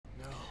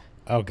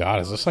Oh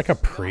god, is this like a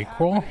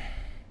prequel?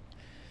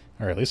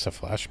 Or at least a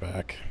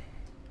flashback.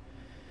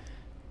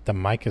 The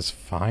mic is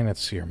fine,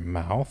 it's your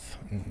mouth?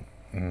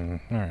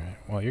 Alright,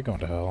 well you're going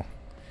to hell.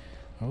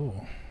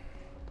 Oh.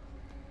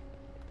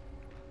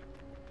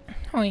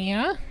 Oh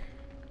yeah?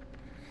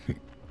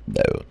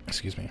 No.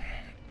 Excuse me.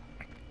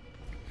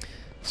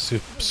 This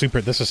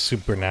is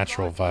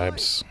supernatural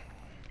vibes.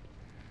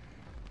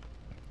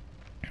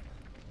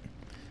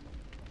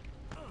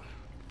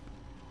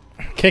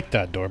 Kick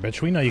that door,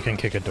 bitch. We know you can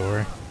kick a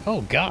door.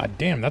 Oh god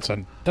damn, that's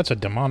a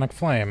demonic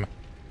flame.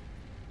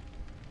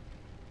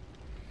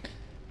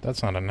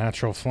 That's not a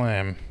natural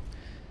flame.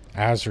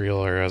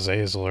 Azrael or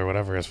Azazel or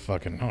whatever is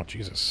fucking... Oh,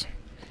 Jesus.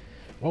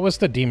 What was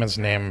the demon's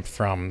name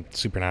from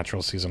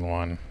Supernatural Season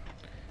 1?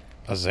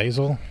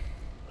 Azazel?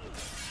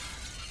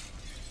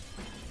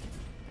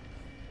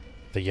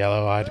 The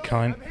yellow-eyed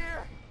cunt?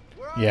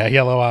 Yeah,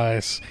 yellow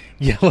eyes.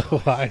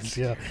 Yellow eyes,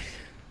 yeah.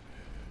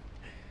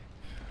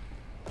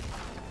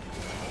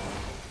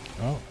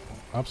 Oh,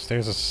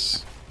 upstairs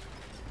is...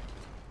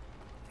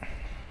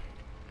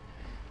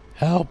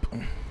 Help!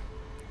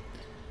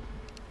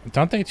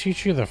 Don't they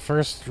teach you the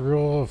first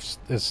rule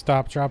is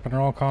stop, drop, and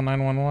roll, call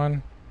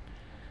 911?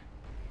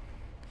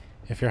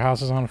 If your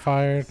house is on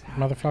fire,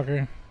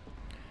 motherfucker?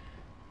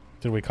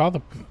 Did we call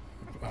the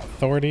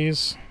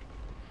authorities?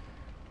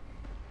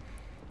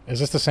 Is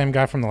this the same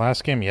guy from the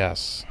last game?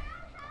 Yes.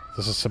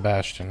 This is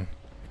Sebastian.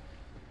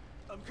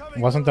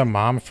 Wasn't the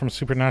mom from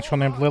Supernatural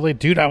named Lily?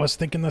 Dude, I was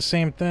thinking the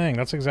same thing.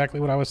 That's exactly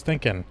what I was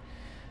thinking.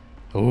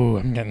 Ooh,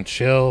 I'm getting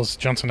chills.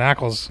 Jensen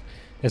Ackles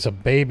is a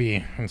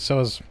baby, and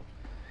so is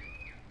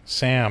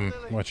Sam,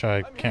 which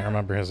I can't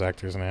remember his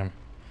actor's name,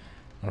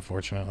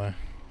 unfortunately.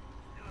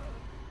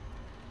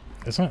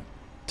 Isn't it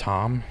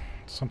Tom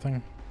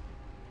something?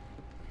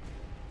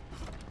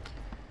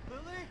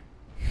 Lily?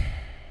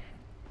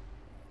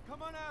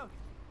 Come on out.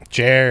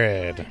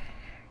 Jared.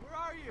 Where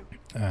are you?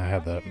 I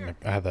had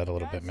that a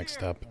little bit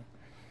mixed up.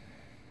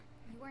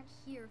 You weren't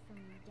here for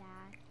me,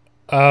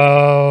 Dad.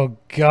 Oh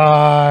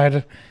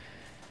God.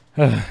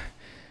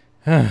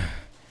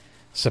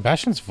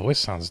 Sebastian's voice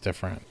sounds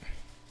different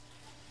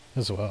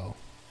as well.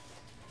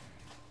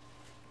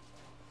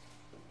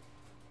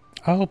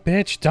 Oh,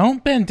 bitch,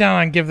 don't bend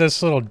down and give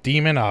this little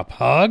demon a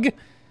hug.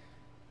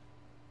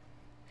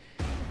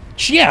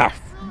 Yeah,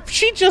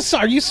 she just...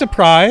 Are you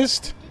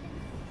surprised?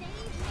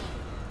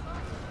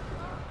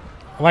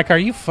 Like, are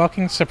you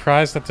fucking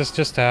surprised that this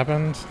just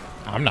happened?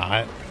 I'm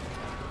not.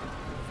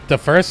 The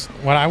first...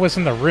 When I was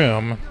in the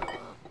room...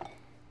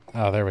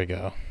 Oh, there we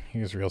go.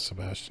 Here's real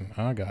Sebastian.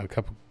 Oh, got a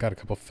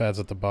couple feds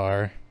at the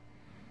bar.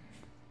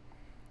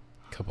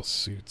 Couple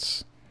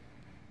suits.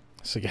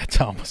 So yeah,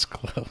 Tom was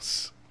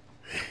close.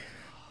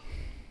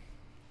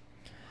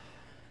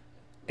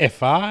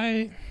 If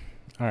I...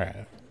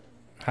 Alright.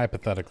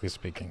 Hypothetically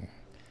speaking.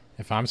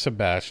 If I'm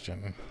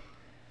Sebastian...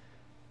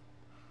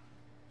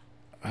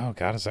 Oh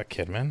god, is that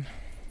Kidman?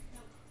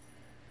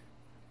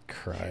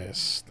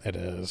 Christ, it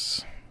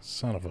is.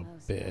 Son of a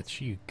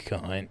bitch, you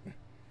cunt.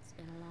 It's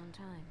been a long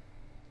time.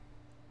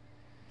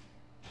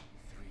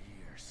 3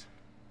 years.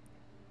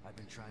 I've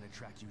been trying to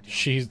track you down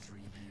She's... for 3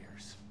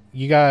 years.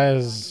 You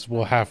guys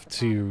will have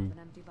to An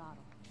empty bottle.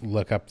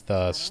 look up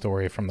the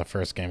story from the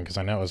first game, because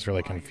I know it was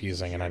really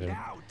confusing, and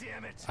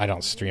I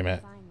don't stream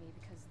it Find me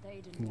because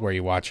they didn't where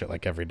you watch it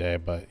like every day,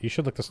 but you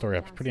should look the story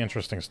up. It's a pretty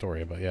interesting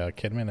story, but yeah,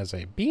 Kidman is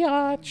a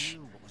biatch. You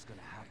knew what was going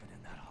to happen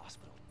in that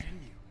hospital,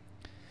 didn't you?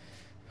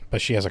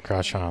 But she has a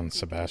crush on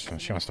Sebastian.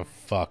 She wants to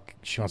fuck.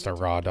 She wants to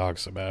raw dog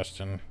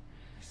Sebastian. You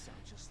sound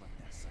just like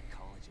that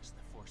psychologist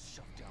the force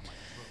shoved down my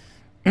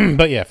throat.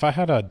 But yeah, if I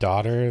had a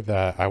daughter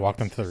that I walked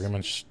into the room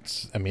and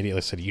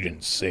immediately said, "You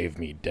didn't save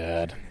me,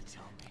 Dad,"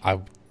 I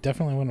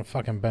definitely wouldn't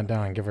fucking bend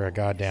down and give her a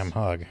goddamn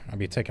hug. I'd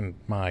be taking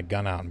my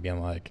gun out and being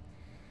like,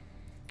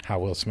 how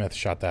Will Smith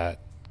shot that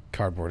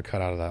cardboard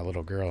cut out of that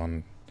little girl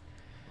in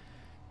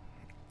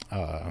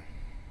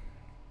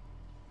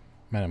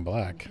Men in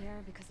Black. I'm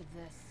here because of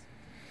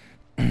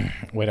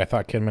this. Wait, I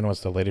thought Kidman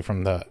was the lady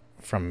from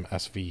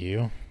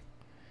SVU.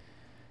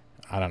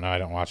 I don't know. I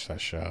don't watch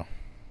that show.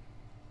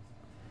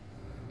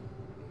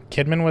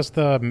 Kidman was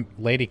the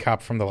lady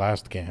cop from the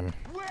last game.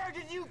 Where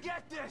did you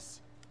get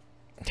this?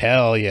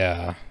 Hell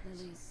yeah.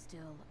 Lily's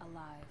still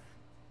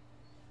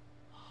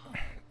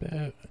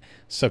alive.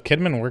 So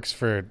Kidman works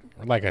for,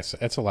 like I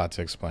said, it's a lot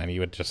to explain.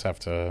 You would just have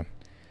to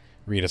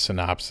read a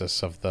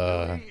synopsis of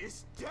the Lily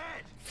is dead.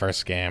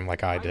 first game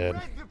like I did.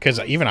 Because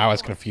even I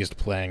was confused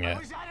playing I it.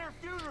 was at her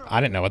funeral.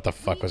 I didn't know what the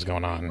fuck was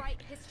going on.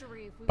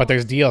 But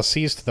there's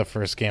DLCs to the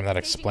first game that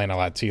explain a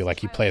lot too.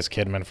 Like you play as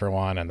Kidman for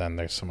one, and then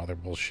there's some other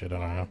bullshit, I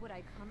don't know. Would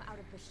I come out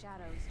of the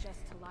shadows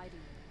just to lie to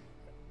you?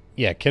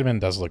 Yeah, Kidman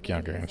does look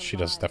younger, and she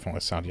does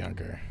definitely sound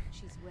younger.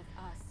 She's with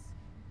us.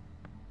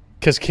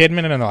 Because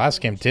Kidman in the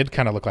last game did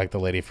kind of look like the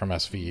lady from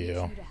SVU. You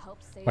to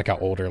help save Like an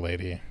her. older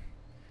lady.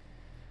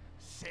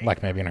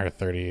 Like maybe in her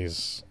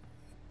 30s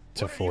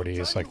to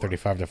 40s, like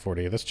 35 to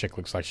 40. This chick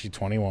looks like she's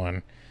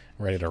 21,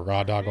 ready to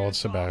raw dog old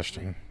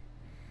Sebastian.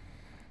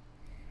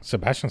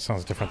 Sebastian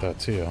sounds different though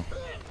too.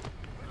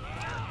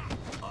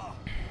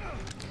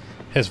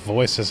 His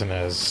voice isn't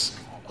as...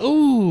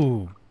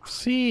 Ooh!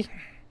 See? I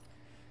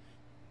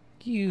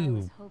You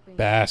was hoping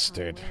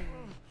bastard. you'd come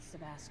willingly,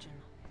 Sebastian.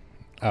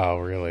 Oh, I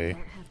really?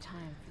 don't have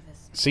time for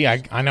this. See,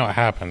 I know what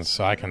happens,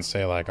 so I can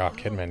say like, oh,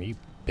 Kidman, you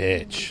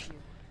bitch.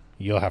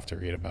 You'll have to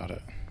read about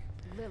it.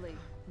 Lily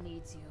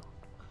needs you.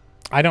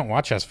 I don't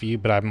watch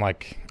SVU, but I'm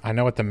like, I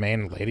know what the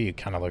main lady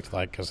kind of looked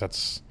like because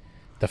that's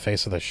the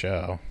face of the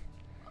show.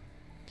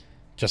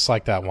 Just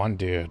like that one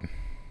dude.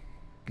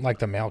 Like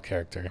the male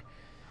character.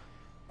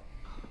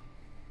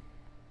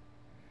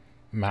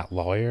 Matt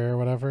Lawyer or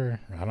whatever?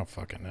 I don't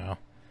fucking know.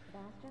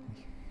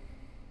 Sebastian?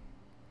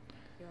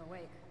 You're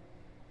awake.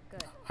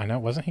 Good. I know,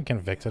 wasn't he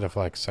convicted of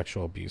like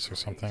sexual abuse or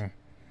something?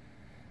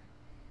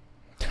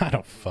 I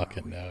don't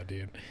fucking know,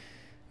 dude.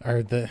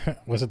 Or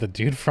was it the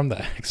dude from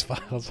the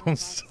X-Files? I'm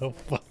so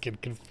fucking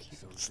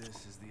confused. So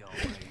this is the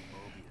almighty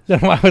Mobius. Then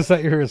why was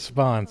that your Careful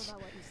response? about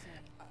what you say.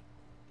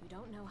 You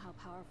don't know how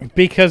powerful.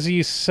 Because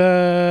you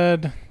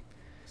said...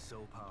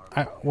 So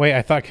powerful. Wait,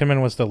 I thought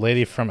Kidman was the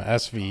lady from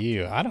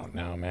SVU. I don't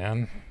know,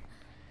 man.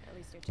 At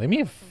least you're Leave me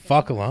taking the something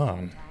fuck else alone.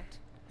 intact.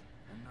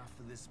 Enough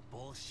of this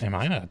bullshit. Am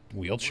I in a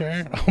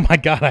wheelchair? Oh my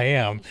god, I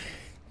am.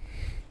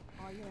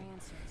 All your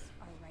answers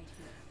are right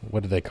here.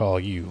 What do they call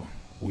you?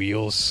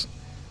 Wheels?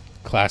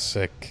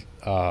 Classic,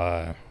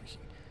 The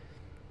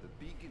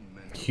beacon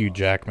meant Hugh a lot.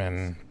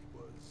 Jackman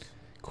Was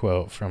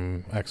quote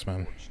from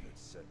X-Men. fortunate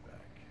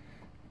setback.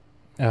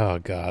 Oh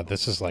god,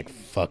 this is like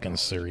fucking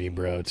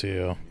Cerebro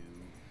too.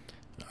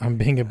 I'm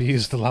being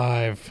abused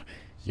alive.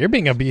 You're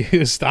being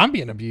abused. I'm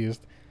being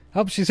abused.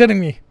 Help, she's hitting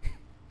me.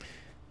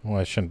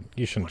 Well,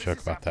 you shouldn't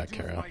joke about that,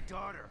 Kara.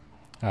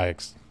 I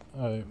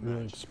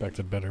really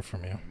expected better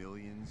from you.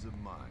 Millions of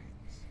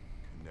minds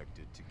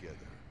connected together.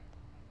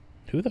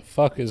 Who the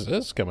fuck is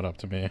this coming up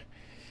to me?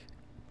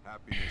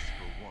 Happiness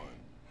for one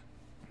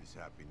is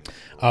happiness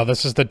for Oh,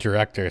 this is the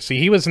director. See,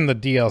 he was in the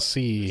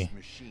DLC this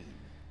machine.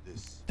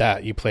 This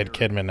that you played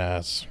Kidman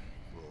as.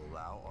 will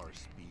allow our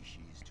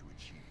species to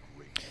achieve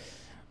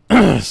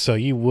greatness. So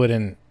you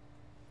wouldn't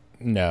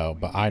know,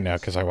 but I know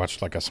because I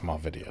watched like a small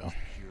video.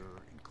 Pure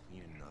and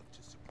clean enough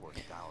to support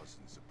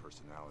thousands of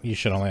personalities. You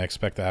should only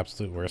expect the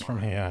absolute worst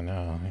from me. Yeah, I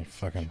know. You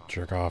fucking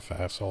jerk off,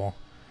 asshole.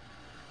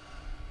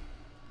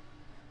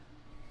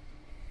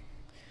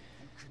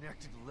 You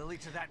connected Lily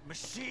to that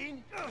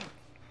machine?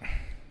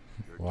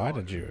 Your Why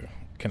daughter did you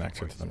connect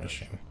her to the quite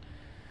machine? special.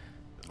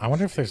 I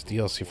wonder if there's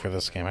DLC for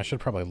this game. I should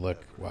probably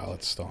look while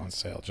it's still on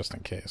sale, just in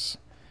case.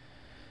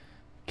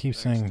 Keep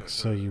saying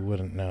so you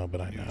wouldn't know,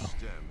 but I New know.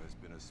 STEM has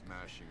been a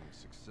smashing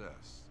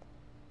success.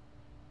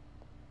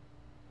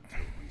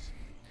 Until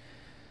recently.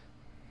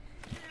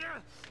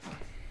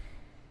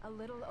 A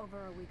little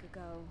over a week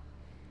ago,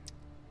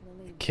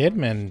 Lily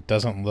Kidman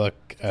doesn't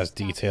look as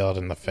detailed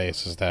in the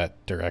face as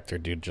that director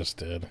dude just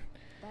did.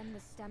 Then the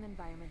STEM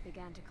environment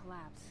began to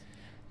collapse.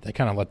 They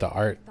kind of let the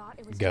art Thought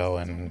it was go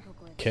just a in technical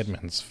glitch.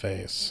 Kidman's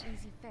face. An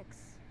easy fix.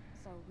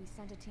 So we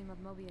sent a team of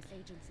Mobius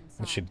agents inside.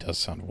 And she does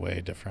sound way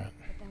different.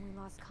 But then we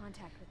lost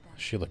contact with them.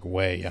 She looked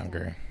way STEM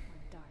younger.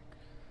 went dark.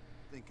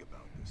 Think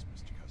about this,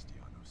 Mr.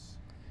 Castellanos.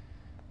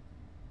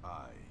 I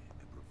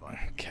am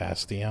providing you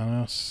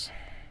Castellanos.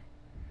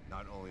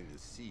 not only to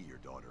see your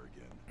daughter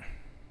again,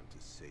 but to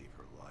save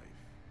her life.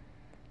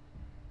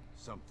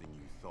 Something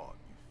you thought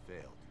you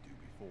failed to do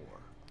before.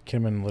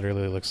 Kidman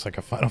literally looks like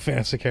a Final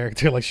Fantasy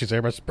character, like she's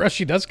airbrushed. Bro,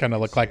 she does kind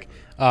of look like,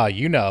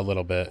 Yuna a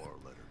little bit. Or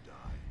let her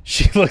die.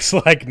 She looks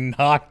like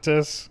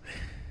Noctis.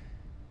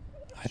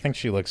 I think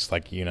she looks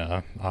like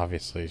Yuna.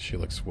 Obviously, she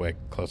looks way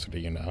closer to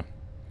Yuna.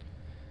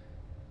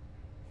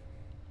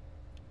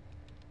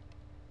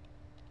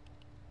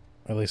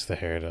 At least the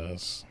hair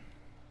does.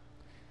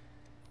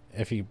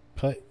 If you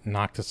put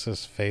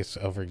Noctis's face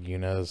over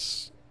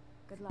Yuna's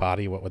Good luck,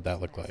 body, what would that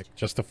look Sebastian. like?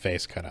 Just the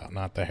face cut out,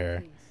 not the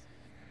hair. Please,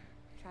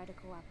 try to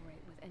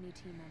cooperate with any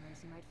team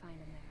members you might find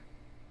in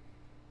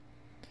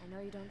there. I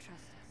know you don't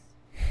trust us,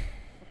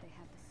 but they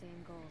have the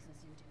same goals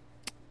as you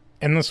do.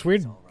 And this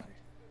weird, It's all right.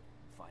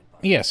 Fine, bud.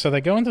 yeah. So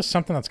they go into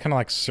something that's kind of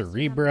like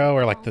Cerebro,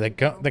 or like they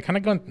kind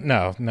of go.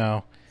 No, So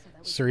that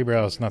we Cerebro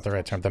can is not the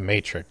right term. The instructions.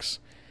 Matrix.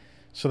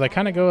 So they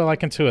kind of go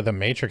like into the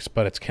Matrix,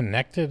 but it's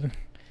connected.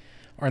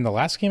 Or in the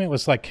last game, it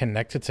was like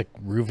connected to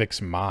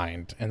Ruvik's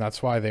mind, and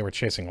that's why they were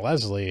chasing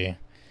Leslie.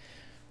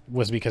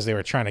 Was because they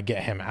were trying to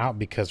get him out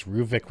because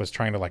Ruvik was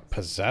trying to like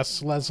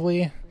possess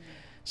Leslie,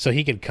 so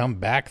he could come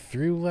back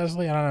through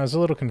Leslie. I don't know. It was a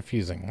little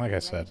confusing. Like I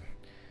said,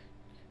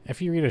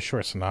 if you read a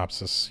short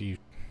synopsis, you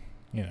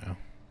know,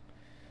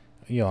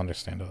 you'll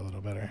understand it a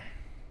little better.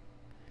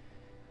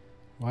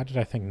 Why did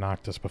I think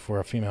Noctis before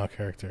a female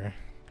character?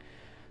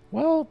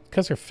 Well,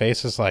 because her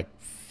face is like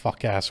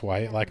fuck-ass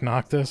white like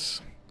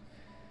Noctis.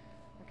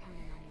 We're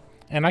counting on you.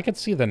 And I could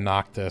see the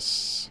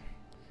Noctis.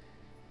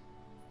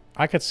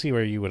 I could see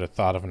where you would have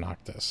thought of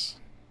Noctis.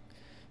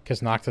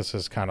 Because Noctis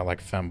is kind of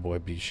like femboy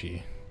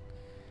Bishi.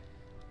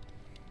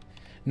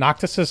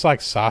 Noctis is like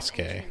Sasuke.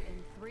 In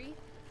 3,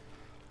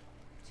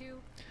 2,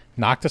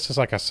 Noctis is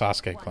like a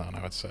Sasuke clone,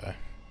 I would say.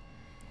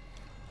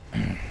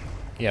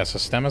 Yeah, so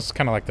STEM is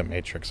kind of like the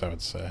Matrix, I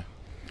would say.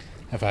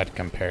 If I had to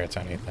compare it to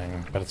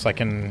anything. But it's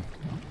like in...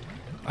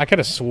 I could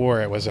have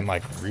swore it was in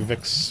like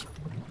Ruvik's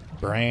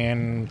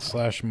brain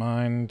 /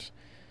 mind,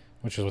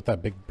 which is what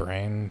that big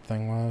brain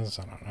thing was.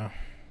 I don't know.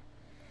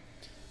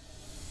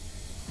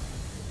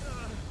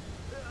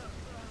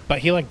 But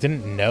he like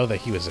didn't know that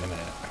he was in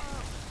it.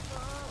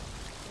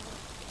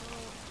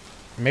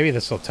 Maybe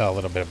this will tell a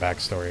little bit of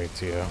backstory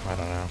to you. I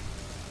don't know.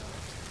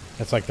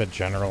 It's like the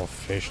general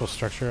facial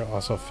structure.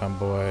 Also,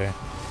 femboy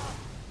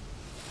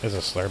is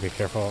a slur. Be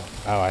careful.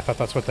 Oh, I thought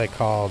that's what they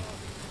called.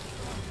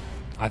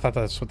 I thought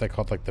that's what they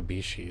called like the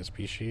Bishi. Is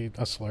Bishi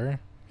a slur?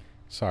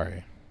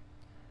 Sorry.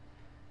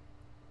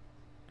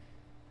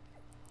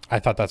 I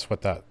thought that's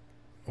what that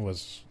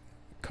was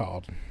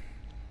called.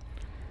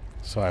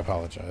 So I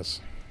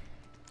apologize.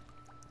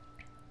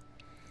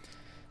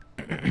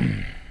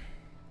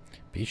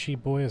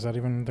 Bishi boy, is that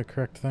even the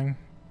correct thing?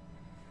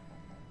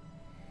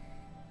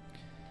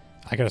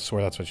 I could have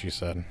swore that's what you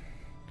said.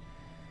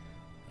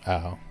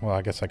 Oh, well,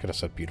 I guess I could have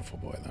said beautiful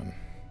boy then.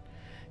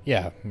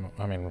 Yeah,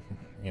 I mean,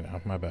 you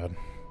know, my bad.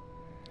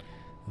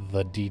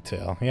 The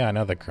detail. Yeah, I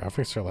know the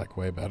graphics are like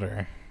way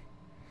better.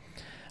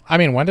 I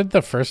mean, when did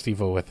the first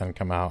Evil Within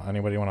come out?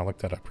 Anybody want to look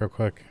that up real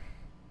quick?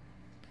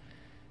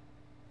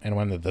 And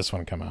when did this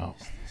one come out?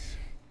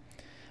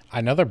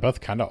 I know they're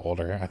both kind of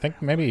older. I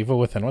think maybe Evil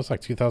Within was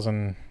like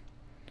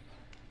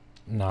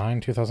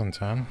 2009,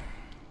 2010.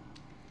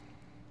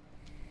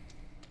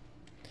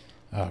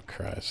 Oh,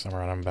 Christ. I'm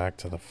running back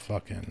to the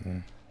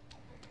fucking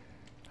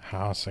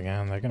house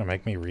again. They're going to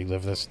make me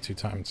relive this 2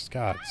 times.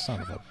 God, son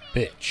of a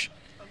bitch.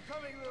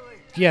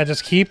 Yeah,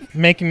 just keep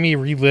making me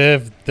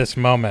relive this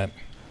moment.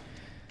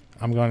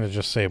 I'm going to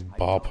just say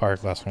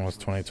ballpark. Last one was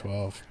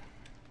 2012.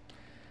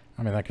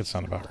 I mean, that could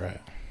sound about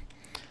right.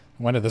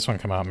 When did this one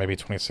come out? Maybe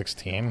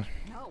 2016?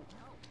 No. I'll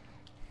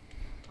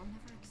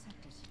never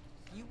accept it.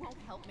 If you won't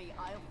help me,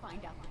 I'll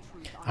find out the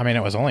truth. I mean,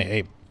 it was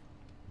only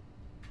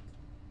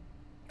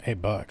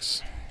 $8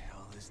 bucks.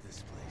 Hell is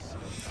this place?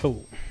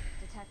 Oh.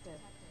 Detective,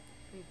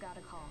 we've got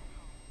a call.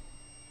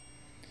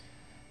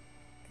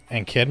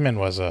 And Kidman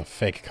was a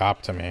fake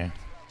cop to me.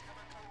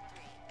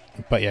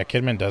 But yeah,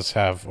 Kidman does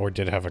have, or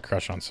did have a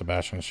crush on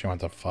Sebastian. She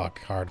wanted to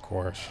fuck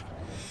hardcore.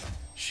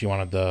 She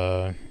wanted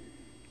to,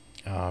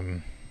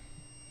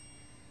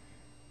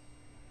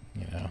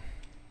 you know,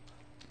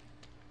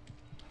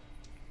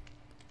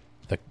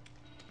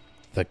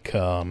 the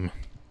cum.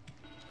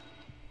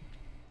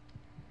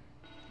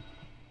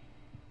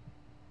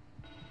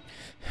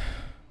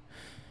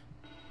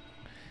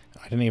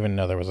 I didn't even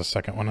know there was a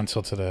second one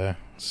until today.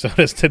 So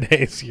does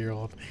today's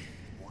year-old.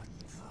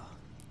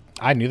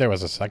 I knew there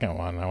was a second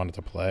one. I wanted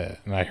to play it,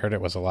 and I heard it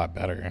was a lot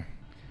better.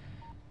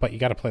 But you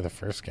got to play the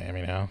first game,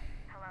 you know.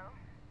 Hello?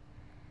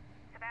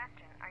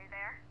 Sebastian, are you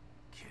there?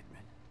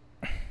 Kidman.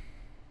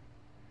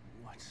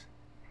 What?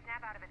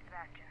 Snap out of it,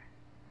 Sebastian.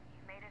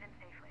 You've made it in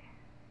safely.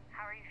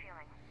 How are you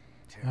feeling?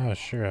 Oh,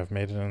 sure, I've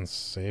made it in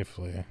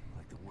safely.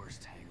 Like the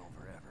worst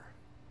hangover ever.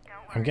 Don't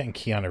I'm worry. getting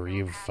Keanu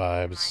Reeves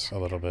vibes a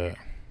little bit.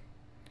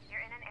 You're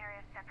in an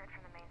area separate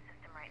from the main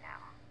system right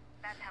now.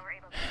 That's how we're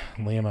able to...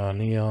 Liam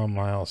O'Neill,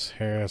 Miles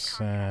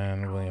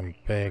Harrison, William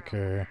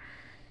Baker,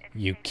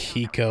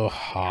 Yukiko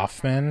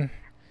Hoffman,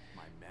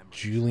 My memory.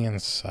 Julian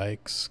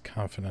Sykes,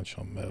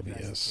 Confidential That's the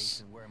case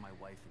Mobius. in where my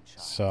wife and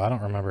child. So I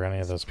don't remember any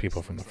of those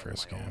people from the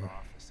first My old game.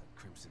 office at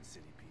Crimson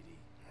City PD.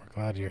 We're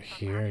glad you're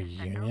here,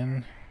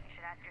 Union. You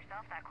should ask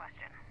yourself that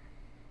question.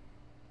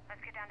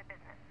 Let's get down to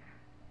business.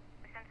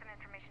 We sent some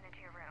information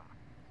into your room.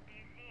 Do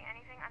you see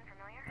anything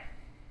unfamiliar?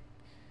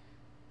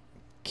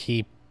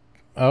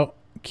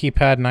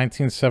 Keypad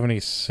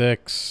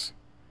 1976.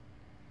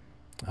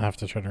 I have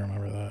to try to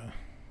remember that.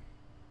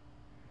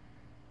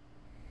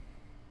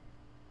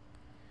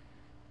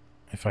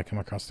 If I come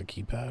across the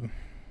keypad.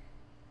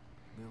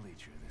 Lily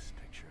drew this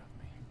picture of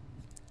me.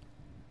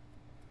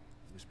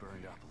 It was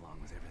burned up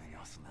along with everything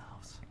else in the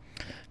house.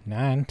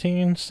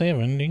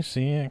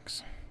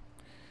 1976.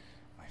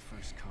 My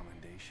first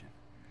commendation.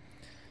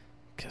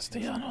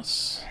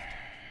 Castellanos.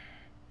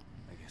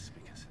 I guess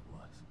because it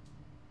was.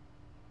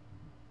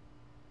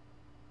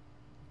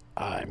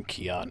 I'm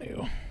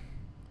Keanu.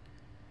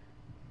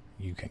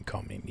 You can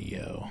call me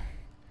Neo.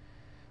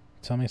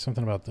 Tell me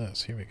something about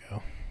this. Here we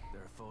go.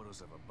 There are photos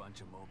of a bunch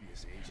of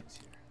Mobius agents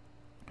here.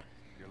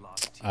 Your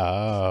lost team.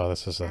 Oh,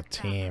 this is a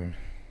team.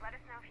 Let us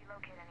know if you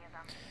locate any of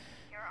them.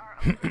 Here are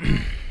only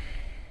them.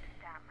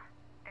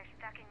 They're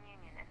stuck in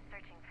Union and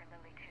searching for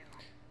Lily too.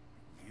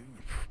 You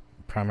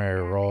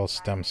Primary role,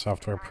 STEM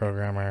software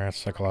programmer,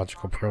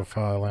 psychological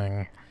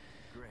profiling,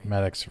 great.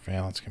 medic,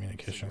 surveillance,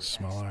 communications,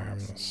 small Experts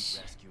arms, need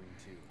rescuing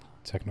too, huh?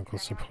 technical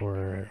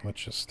support,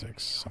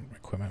 logistics, some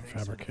equipment Thanks for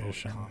the vote of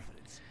fabrication.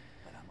 confidence,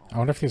 but I'm I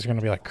wonder if these are going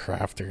to be like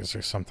crafters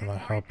or something that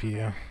help you.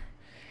 Check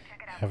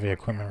it out. Heavy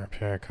equipment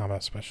repair,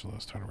 combat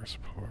specialist, hardware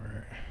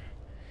support.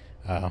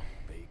 Oh.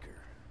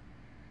 Baker,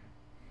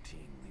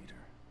 team leader.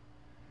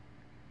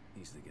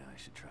 He's the guy I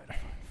should try to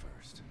find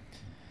first.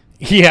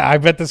 Yeah, I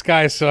bet this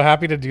guy is so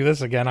happy to do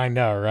this again. I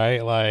know,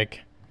 right? Like,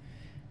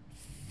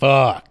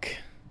 fuck.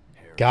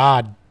 Harris,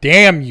 God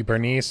damn you,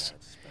 Bernice.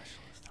 combat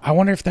specialist. I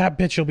wonder if that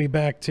bitch will be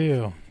back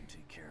too. He can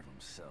take care of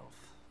himself.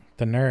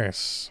 The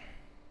nurse.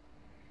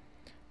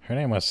 Her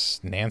name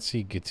was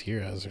Nancy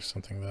Gutierrez or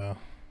something though.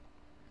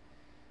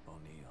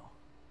 O'Neill.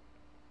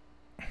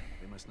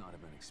 They must not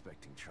have been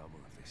expecting trouble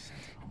if they sent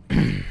her home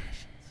against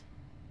conditions.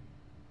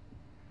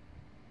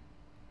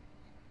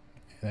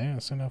 They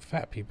don't send no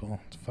fat people.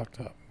 It's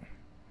fucked up.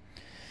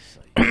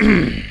 Psych.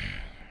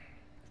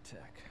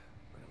 Tech,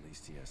 but at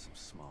least he has some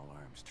small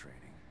arms training.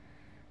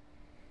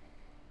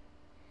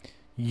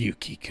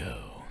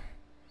 Yukiko.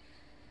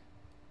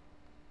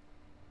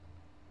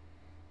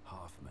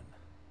 Hoffman.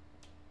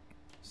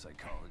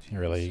 Psychology.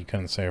 Really? You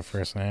couldn't say her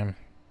first name?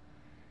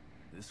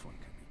 This one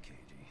could be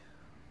cagey.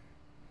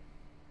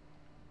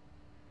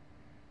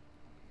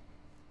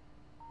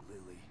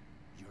 Lily,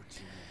 your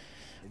team,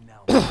 and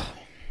now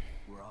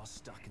we're all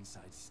stuck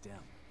inside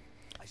STEM.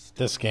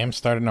 This game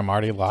started and I'm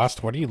already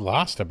lost? What are you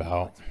lost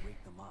about?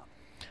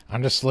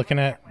 I'm just looking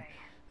at...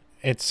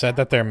 It said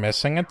that they're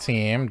missing a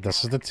team.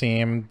 This is the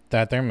team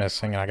that they're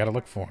missing, and I gotta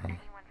look for them.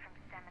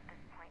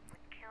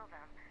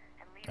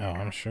 Oh,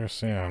 I'm sure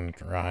soon,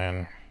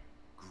 Ryan.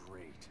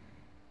 Great.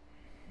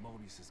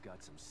 Mobius has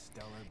got some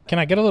stellar. Can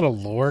I get a little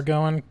lore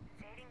going?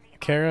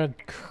 Kara?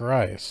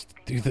 Christ.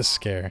 Do the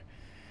scare.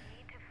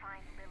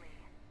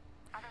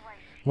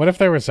 What if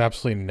there was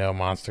absolutely no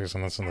monsters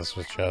in this and this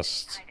was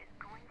just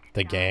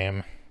the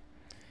game?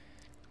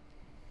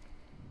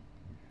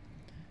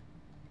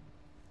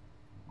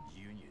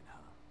 Union, huh?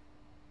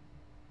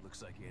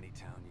 Looks like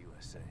Anytown,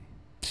 USA.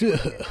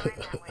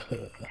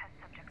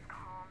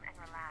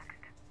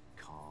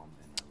 Calm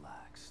and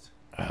relaxed.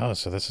 Oh,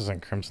 so this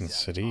isn't Crimson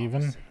City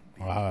even?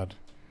 Odd.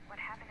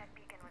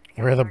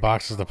 Where are the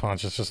boxes to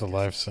punch? It's just a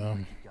life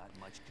sim. Got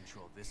much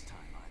control this time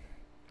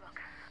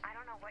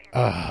either.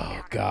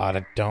 Oh god,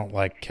 I don't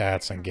like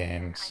cats in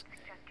games.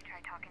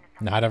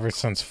 Not ever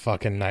since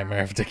fucking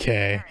Nightmare of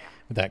Decay.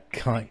 With that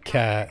cunt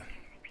cat.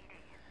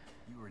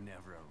 You were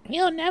never a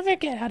You'll never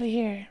get out of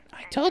here.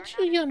 I told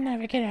you you'll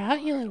never get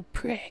out, you little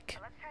prick.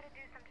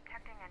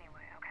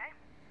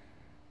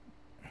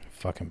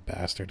 Fucking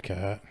bastard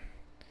cat.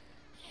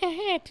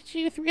 Did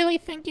you really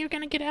think you were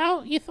gonna get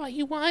out? You thought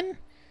you won?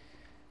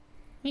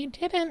 You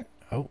didn't.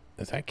 Oh,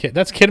 is that Kid?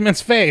 That's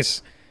Kidman's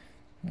face!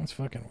 That's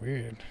fucking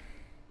weird.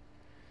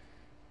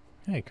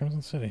 Hey,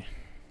 Crimson City.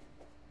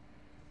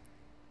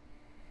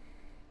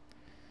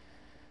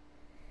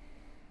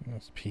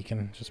 Just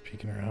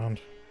peeking around.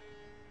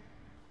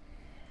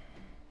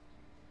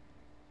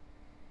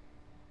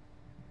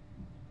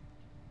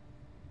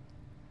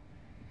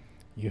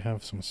 You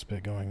have some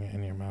spit going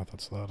in your mouth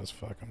that's loud as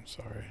fuck, I'm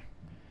sorry.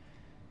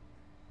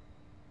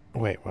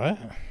 Wait, what?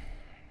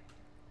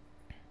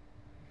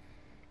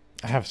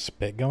 I have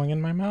spit going in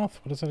my mouth?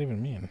 What does that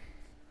even mean?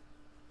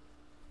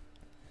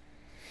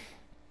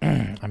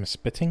 I'm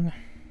spitting?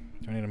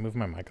 Do I need to move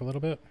my mic a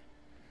little bit?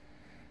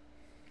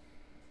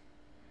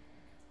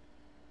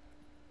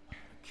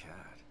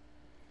 cat.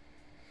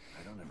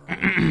 I don't ever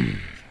own a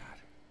cat.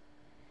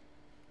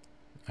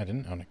 I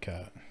didn't own a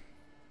cat.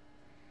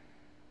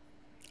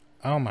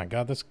 Oh my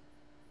god, this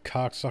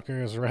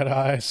cocksucker has red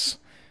eyes.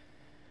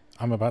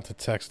 I'm about to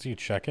text you.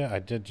 Check it? I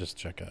did just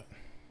check it.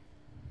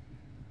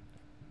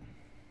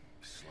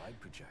 Slide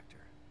projector.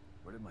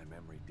 Where did my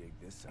memory dig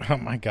this Oh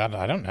out? my god,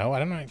 I don't know.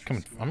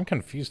 I'm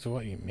confused to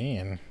what you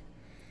mean.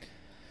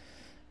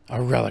 A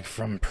relic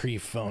from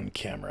pre-phone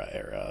camera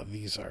era.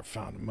 These are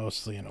found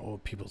mostly in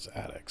old people's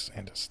attics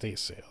and estate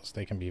sales.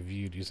 They can be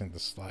viewed using the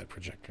slide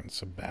projector in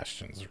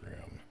Sebastian's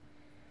room.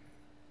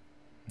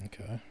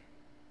 Okay.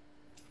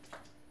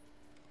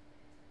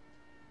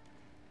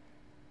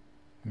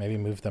 Maybe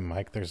move the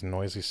mic. There's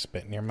noisy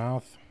spit in your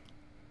mouth.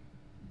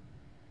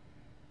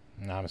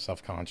 Now I'm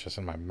self-conscious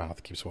and my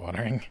mouth keeps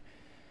watering.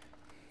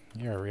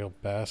 You're a real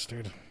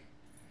bastard.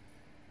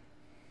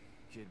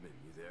 Kidman,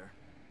 you there?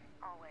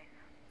 Always.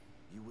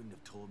 You wouldn't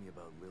have told me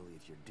about Lily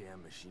if your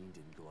damn machine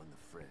didn't go on the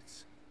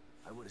fritz.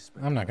 I would have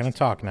spent I'm not gonna much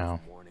time talk now.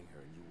 warning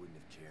her and you wouldn't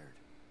have cared.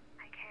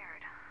 I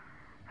cared,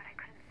 but I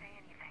couldn't say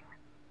anything.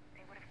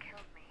 They would have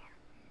killed me.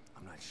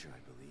 I'm not sure I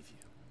believe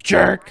you.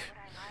 Jerk!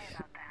 Why would I lie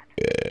about that?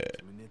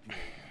 To manipulate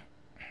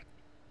me.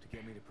 To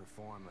get me to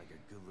perform like a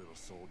good little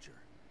soldier.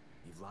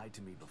 You've lied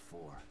to me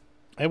before.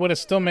 It would have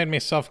still made me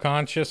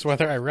self-conscious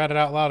whether I read it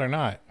out loud or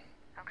not.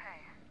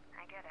 Okay,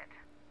 I get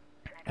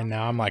it. And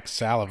now I'm like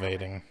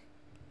salivating.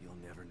 You'll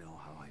never know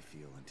how I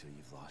feel until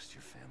you've lost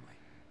your family.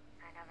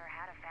 I never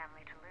had a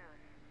family to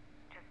lose.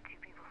 Just two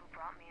people who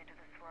brought me into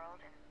this world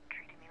and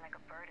treated me like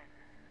a burden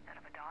instead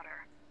of a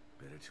daughter.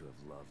 Better to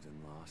have loved and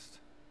lost?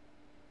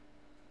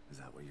 Is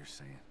that what you're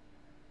saying?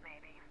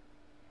 Maybe.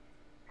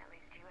 At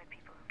least you had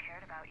people who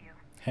cared about you.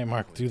 Hey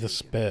Mark, do the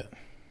spit.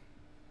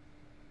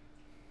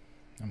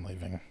 I'm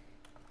leaving.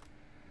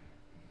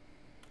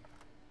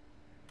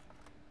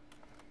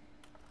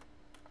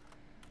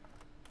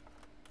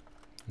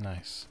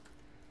 Nice.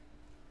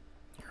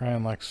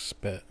 Ryan likes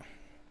spit.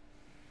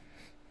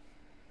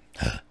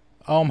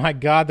 Oh my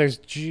god, there's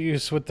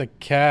juice with the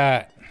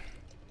cat.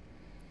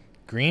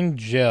 Green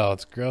gel.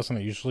 It's gross and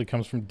it usually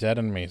comes from dead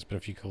enemies, but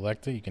if you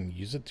collect it, you can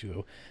use it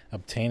to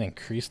obtain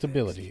increased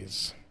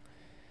abilities.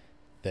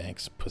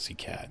 Thanks,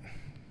 pussycat.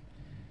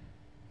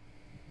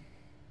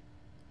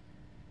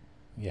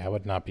 Yeah, I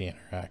would not be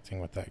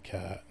interacting with that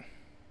cat.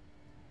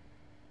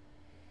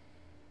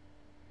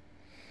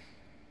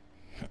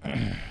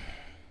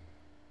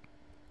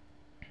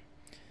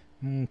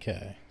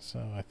 Okay,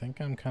 so I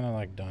think I'm kind of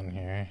like done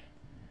here.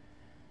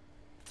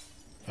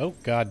 Oh,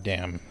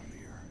 goddamn.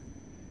 Here.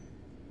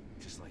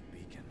 Just like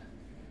Beacon.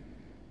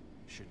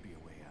 Should be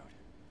a way out.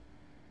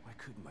 Why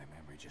couldn't my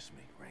memory just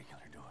make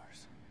regular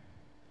doors?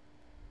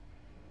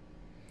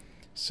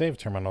 Save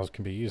terminals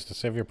can be used to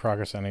save your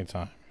progress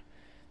anytime.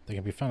 They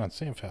can be found in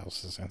safe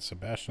houses and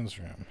Sebastian's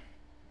room.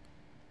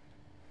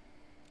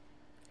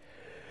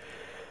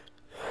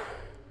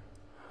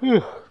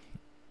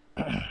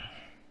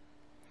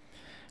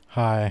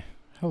 Hi.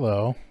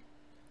 Hello.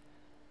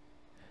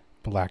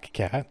 Black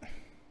cat.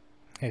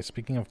 Hey,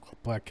 speaking of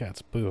black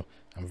cats, boo.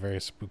 I'm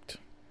very spooked.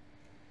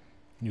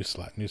 New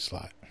slot, new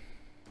slot.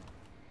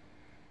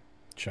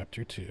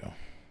 Chapter 2.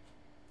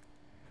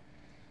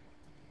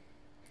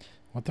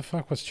 What the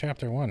fuck was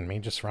chapter 1? Me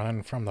just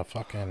running from the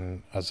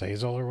fucking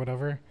Azazel or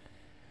whatever?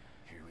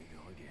 Here we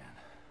go again.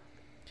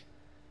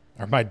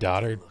 Or my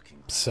daughter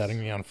setting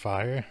me on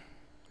fire?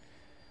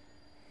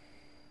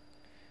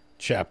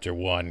 Chapter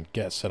 1.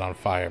 Get set on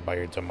fire by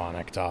your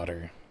demonic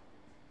daughter.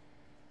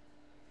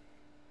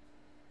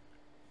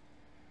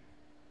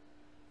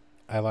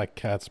 I like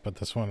cats, but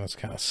this one is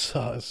kind of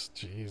sus.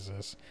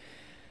 Jesus.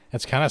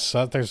 It's kind of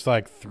sus. There's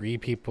like 3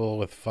 people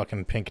with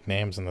fucking pink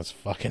names in this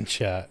fucking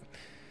chat.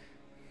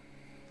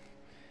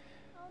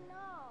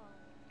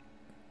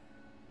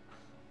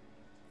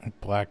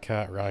 Black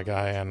Cat,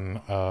 Ryguy, and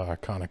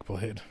Arconic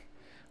Blade.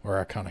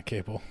 Or Arconic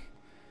Cable.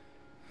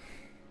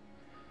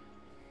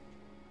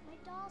 My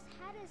doll's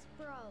head is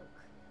broke.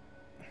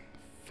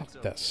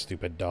 Fuck that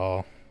stupid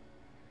doll.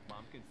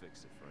 Mom can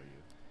fix it for you.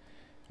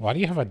 Why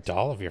do you have a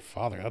doll of your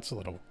father? That's a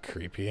little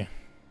creepy.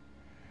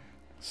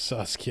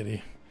 Sus,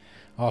 kitty.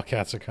 All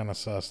cats are kind of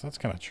sus. That's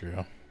kind of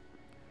true.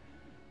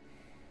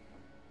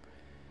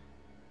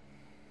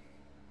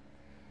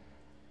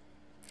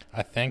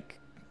 I think...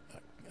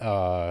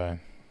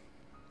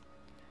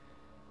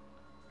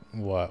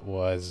 what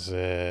was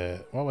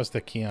the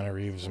Keanu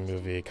Reeves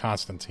movie?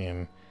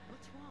 Constantine.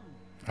 What's wrong?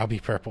 I'll be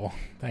purple.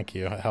 Thank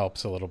you. It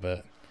helps a little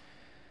bit.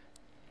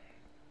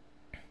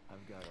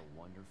 I've got a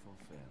wonderful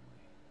family.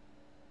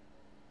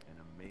 An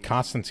amazing...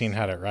 Constantine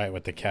had it right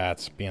with the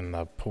cats being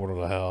the portal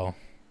to hell.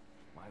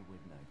 Why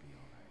wouldn't I be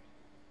alright?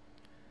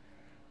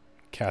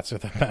 Cats are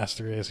the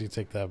master race. You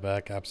take that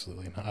back?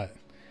 Absolutely not.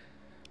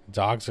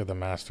 Dogs are the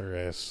master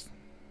race.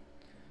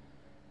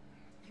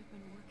 You've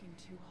been working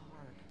too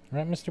hard.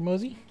 Right, Mr.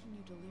 Mosey? Making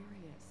you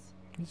delirious.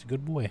 He's a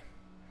good boy.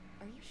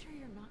 Are you sure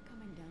you're not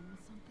coming down with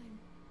something?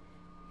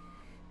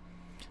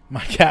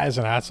 My cat is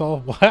an asshole?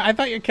 What? I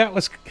thought your cat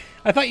was...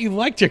 I thought you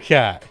liked your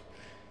cat.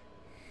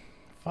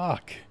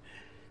 Fuck.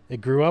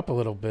 It grew up a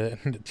little bit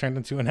and it turned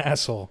into an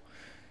asshole.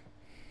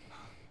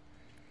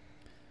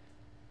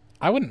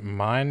 I wouldn't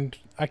mind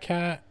a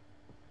cat.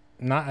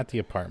 Not at the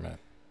apartment.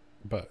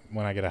 But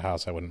when I get a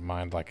house, I wouldn't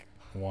mind, like,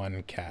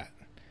 one cat.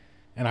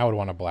 And I would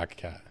want a black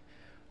cat.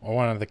 Or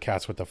one of the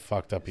cats with the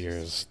fucked up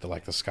ears.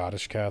 Like the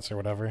Scottish cats or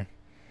whatever.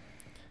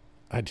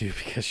 I do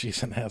because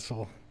she's an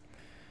asshole.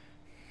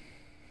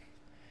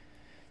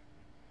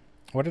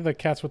 What are the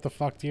cats with the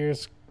fucked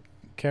ears,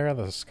 Kara?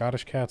 The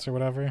Scottish cats or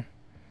whatever?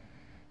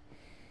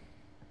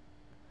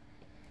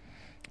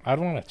 I'd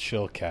want a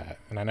chill cat.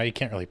 And I know you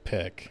can't really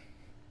pick.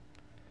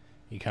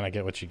 You kind of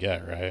get what you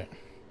get, right?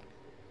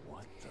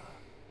 What the...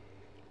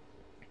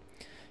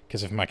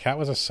 Because if my cat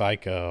was a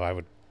psycho, I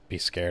would be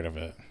scared of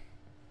it.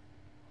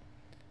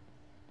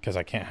 Because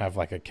I can't have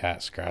like a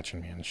cat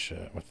scratching me and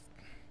shit with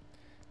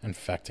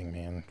infecting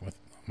me and with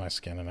my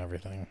skin and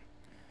everything.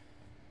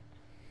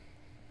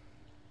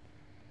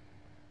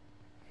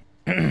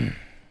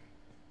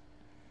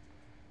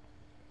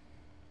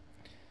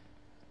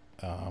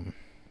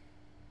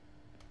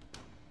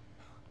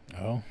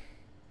 Oh,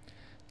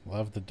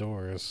 love the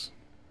doors.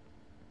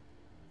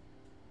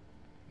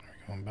 Are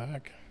we going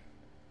back?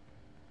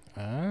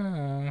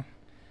 Ah,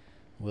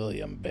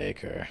 William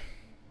Baker.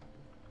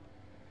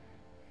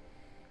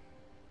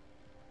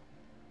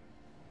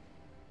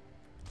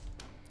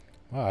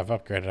 Wow, I've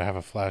upgraded. I have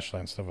a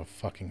flashlight instead of a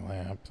fucking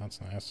lamp. That's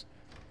nice.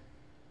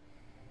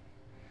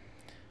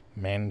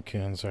 Maine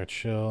Coons are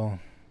chill.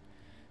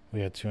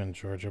 We had 2 in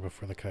Georgia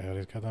before the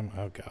coyotes got them.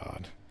 Oh,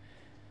 God.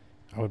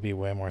 I would be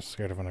way more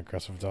scared of an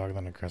aggressive dog than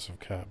an aggressive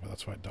cat, but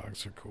that's why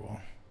dogs are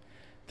cool.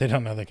 They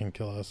don't know they can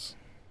kill us.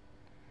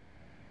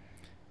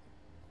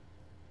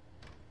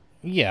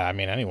 Yeah, I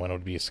mean, anyone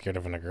would be scared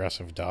of an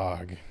aggressive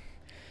dog.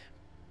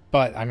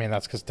 But, I mean,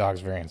 that's because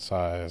dogs vary in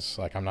size.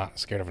 Like, I'm not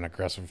scared of an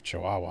aggressive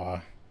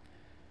chihuahua.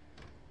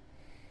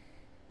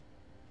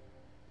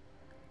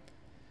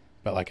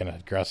 But like an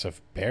aggressive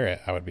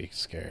Barrett, I would be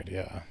scared,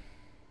 yeah.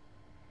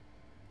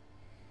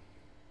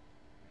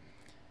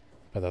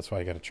 But that's why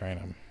you gotta train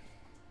him.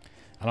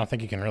 I don't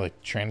think you can really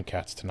train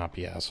cats to not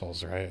be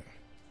assholes, right?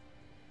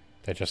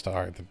 They just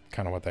are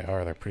kind of what they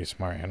are. They're pretty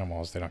smart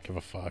animals. They don't give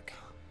a fuck.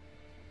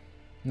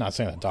 I'm not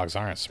saying that dogs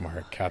aren't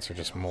smart. Cats are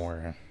just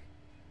more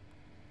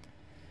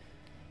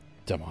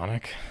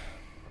demonic.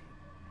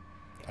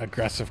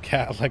 Aggressive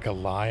cat like a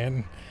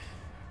lion.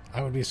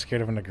 I would be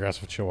scared of an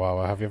aggressive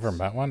chihuahua. Have you ever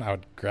met one? I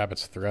would grab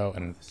its throat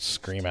and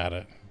scream at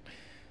it.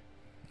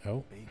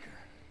 Oh.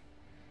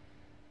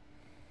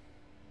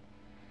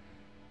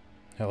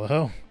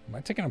 Hello? Am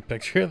I taking a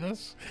picture of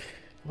this?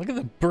 Look at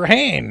the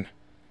brain!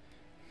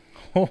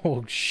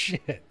 Oh,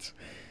 shit.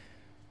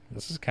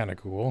 This is kind of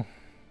cool.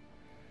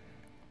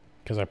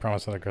 Because I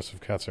promise that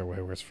aggressive cats are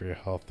way worse for your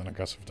health than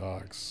aggressive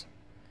dogs.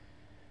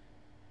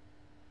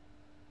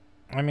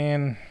 I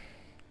mean,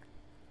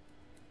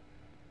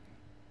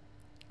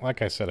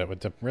 like I said, it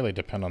would really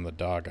depend on the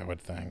dog, I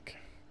would think.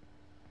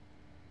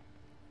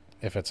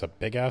 If it's a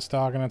big-ass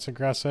dog and it's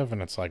aggressive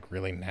and it's, like,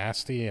 really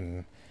nasty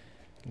and,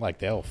 like,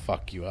 they'll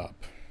fuck you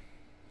up.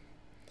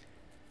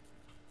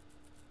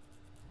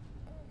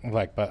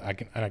 Like, but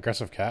an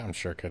aggressive cat, I'm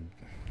sure, could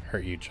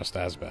hurt you just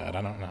as bad.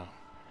 I don't know.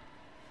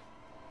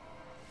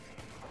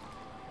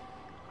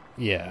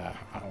 Yeah,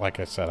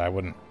 like I said, I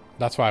wouldn't...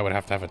 That's why I would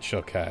have to have a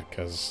chill cat,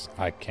 because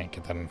I can't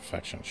get that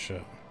infection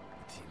shit.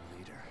 Team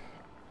leader.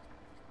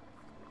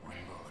 One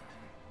bullet.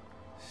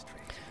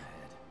 Straight to the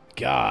head.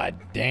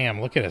 God damn,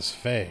 look at his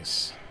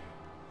face.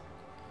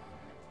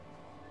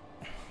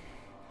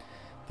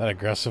 That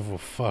aggressive will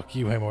fuck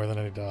you way more than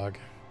any dog.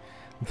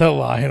 The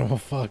lion will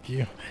fuck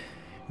you.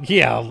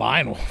 Yeah, a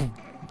lion will...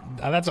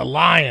 That's a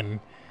lion.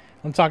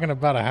 I'm talking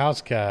about a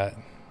house cat.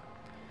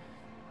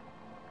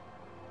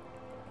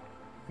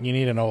 You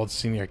need an old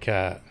senior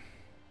cat.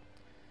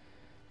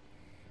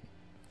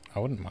 I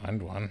wouldn't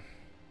mind one.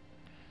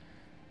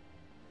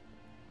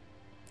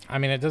 I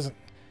mean, it doesn't...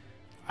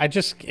 It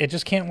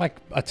just can't, like,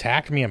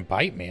 attack me and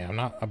bite me. I'm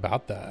not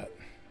about that.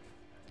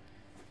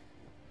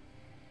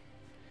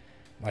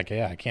 Like,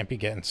 yeah, I can't be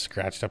getting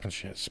scratched up and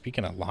shit.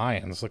 Speaking of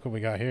lions, look what we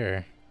got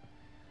here.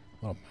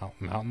 A little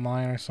mountain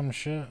lion or some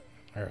shit.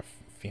 Or a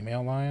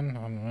female lion.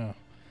 I don't know.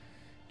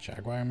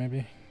 Jaguar,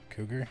 maybe?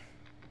 Cougar?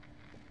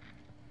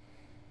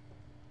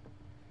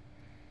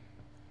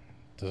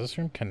 Does this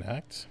room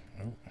connect?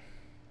 Oh.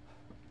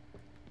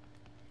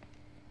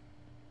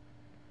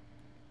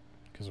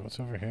 Because what's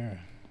over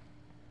here?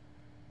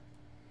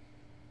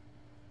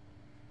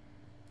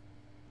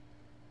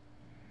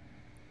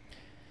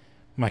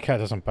 My cat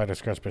doesn't bite or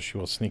scratch, but she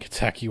will sneak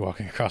attack you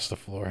walking across the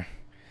floor.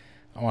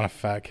 I want a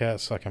fat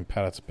cat so I can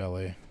pat its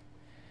belly.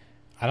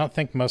 I don't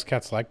think most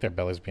cats like their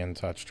bellies being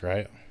touched,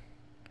 right?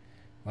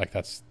 Like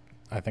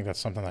I think that's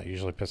something that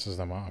usually pisses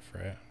them off,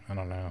 right? I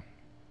don't know.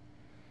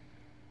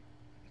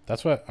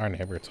 That's what our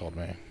neighbor told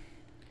me.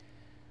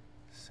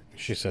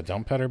 She said,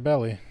 don't pet her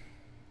belly.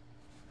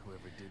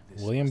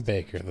 William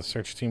Baker, the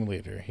search team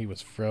leader. He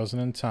was frozen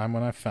in time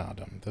when I found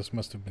him. This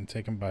must have been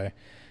taken by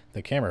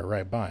the camera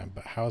right by him,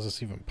 but how is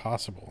this even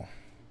possible?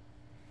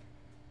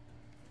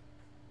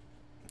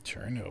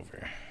 Turn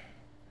over.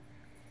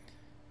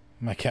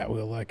 My cat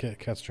will like it.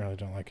 Cats generally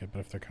don't like it, but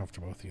if they're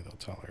comfortable with you, they'll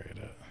tolerate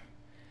it.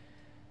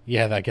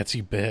 Yeah, that gets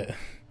you bit.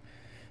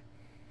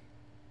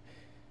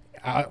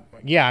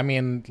 Yeah, I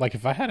mean, like,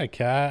 if I had a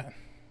cat,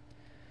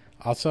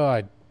 also,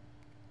 I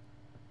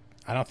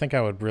don't think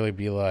I would really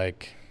be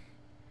like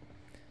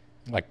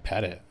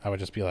pet it. I would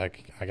just be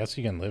like, I guess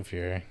you can live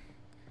here,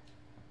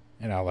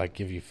 and I'll, like,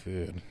 give you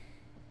food.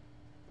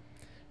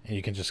 And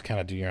you can just kind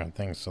of do your own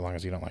thing so long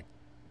as you don't, like,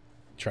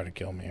 try to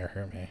kill me or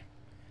hurt me.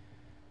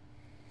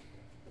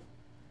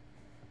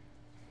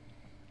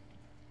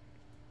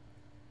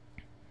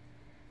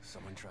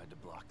 Someone tried to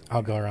block the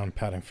I'll go around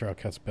patting feral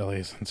cats'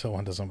 bellies until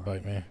one doesn't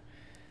bite me.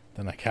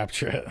 Then I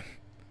capture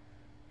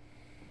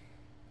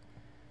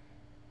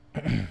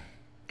it.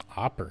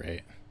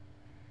 Operate.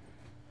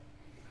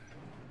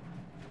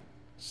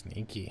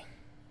 Sneaky.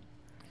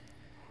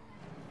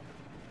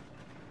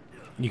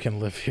 You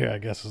can live here, I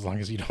guess, as long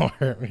as you don't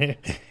hurt me.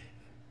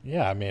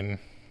 Yeah, I mean,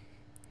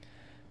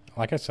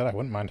 like I said, I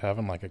wouldn't mind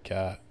having, like, a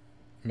cat.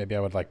 Maybe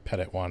I would, like,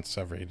 pet it once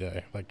every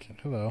day. Like,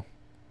 hello.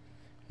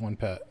 One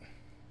pet.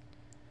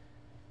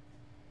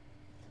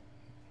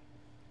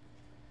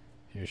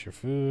 Here's your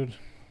food.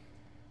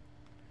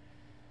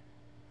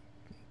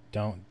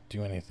 Don't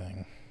do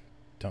anything.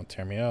 Don't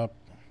tear me up.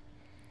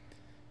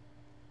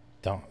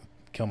 Don't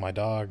kill my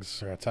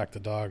dogs or attack the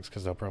dogs,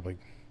 because they'll probably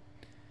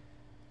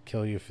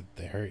kill you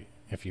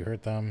if you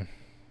hurt them.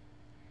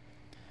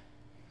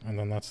 And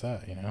then that's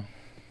that, you know.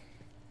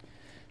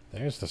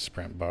 There's the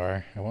sprint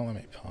bar. It won't let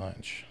me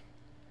punch.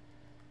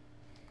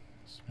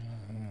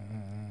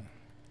 I'm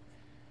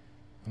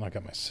not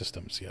got my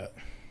systems yet.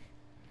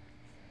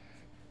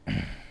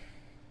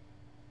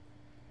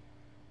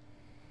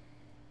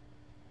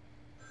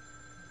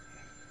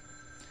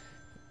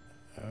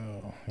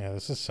 Oh, yeah,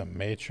 this is some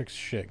Matrix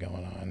shit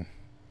going on.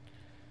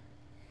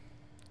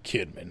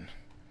 Kidman.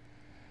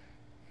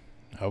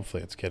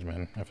 Hopefully it's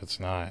Kidman. If it's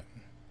not...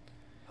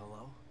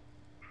 Hello?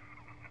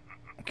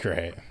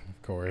 Great,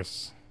 of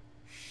course.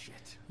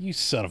 Shit. You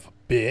son of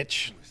a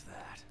bitch. Who was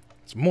that?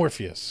 It's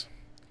Morpheus.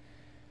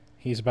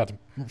 He's about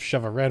to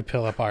shove a red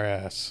pill up our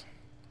ass.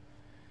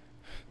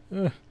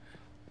 Ugh.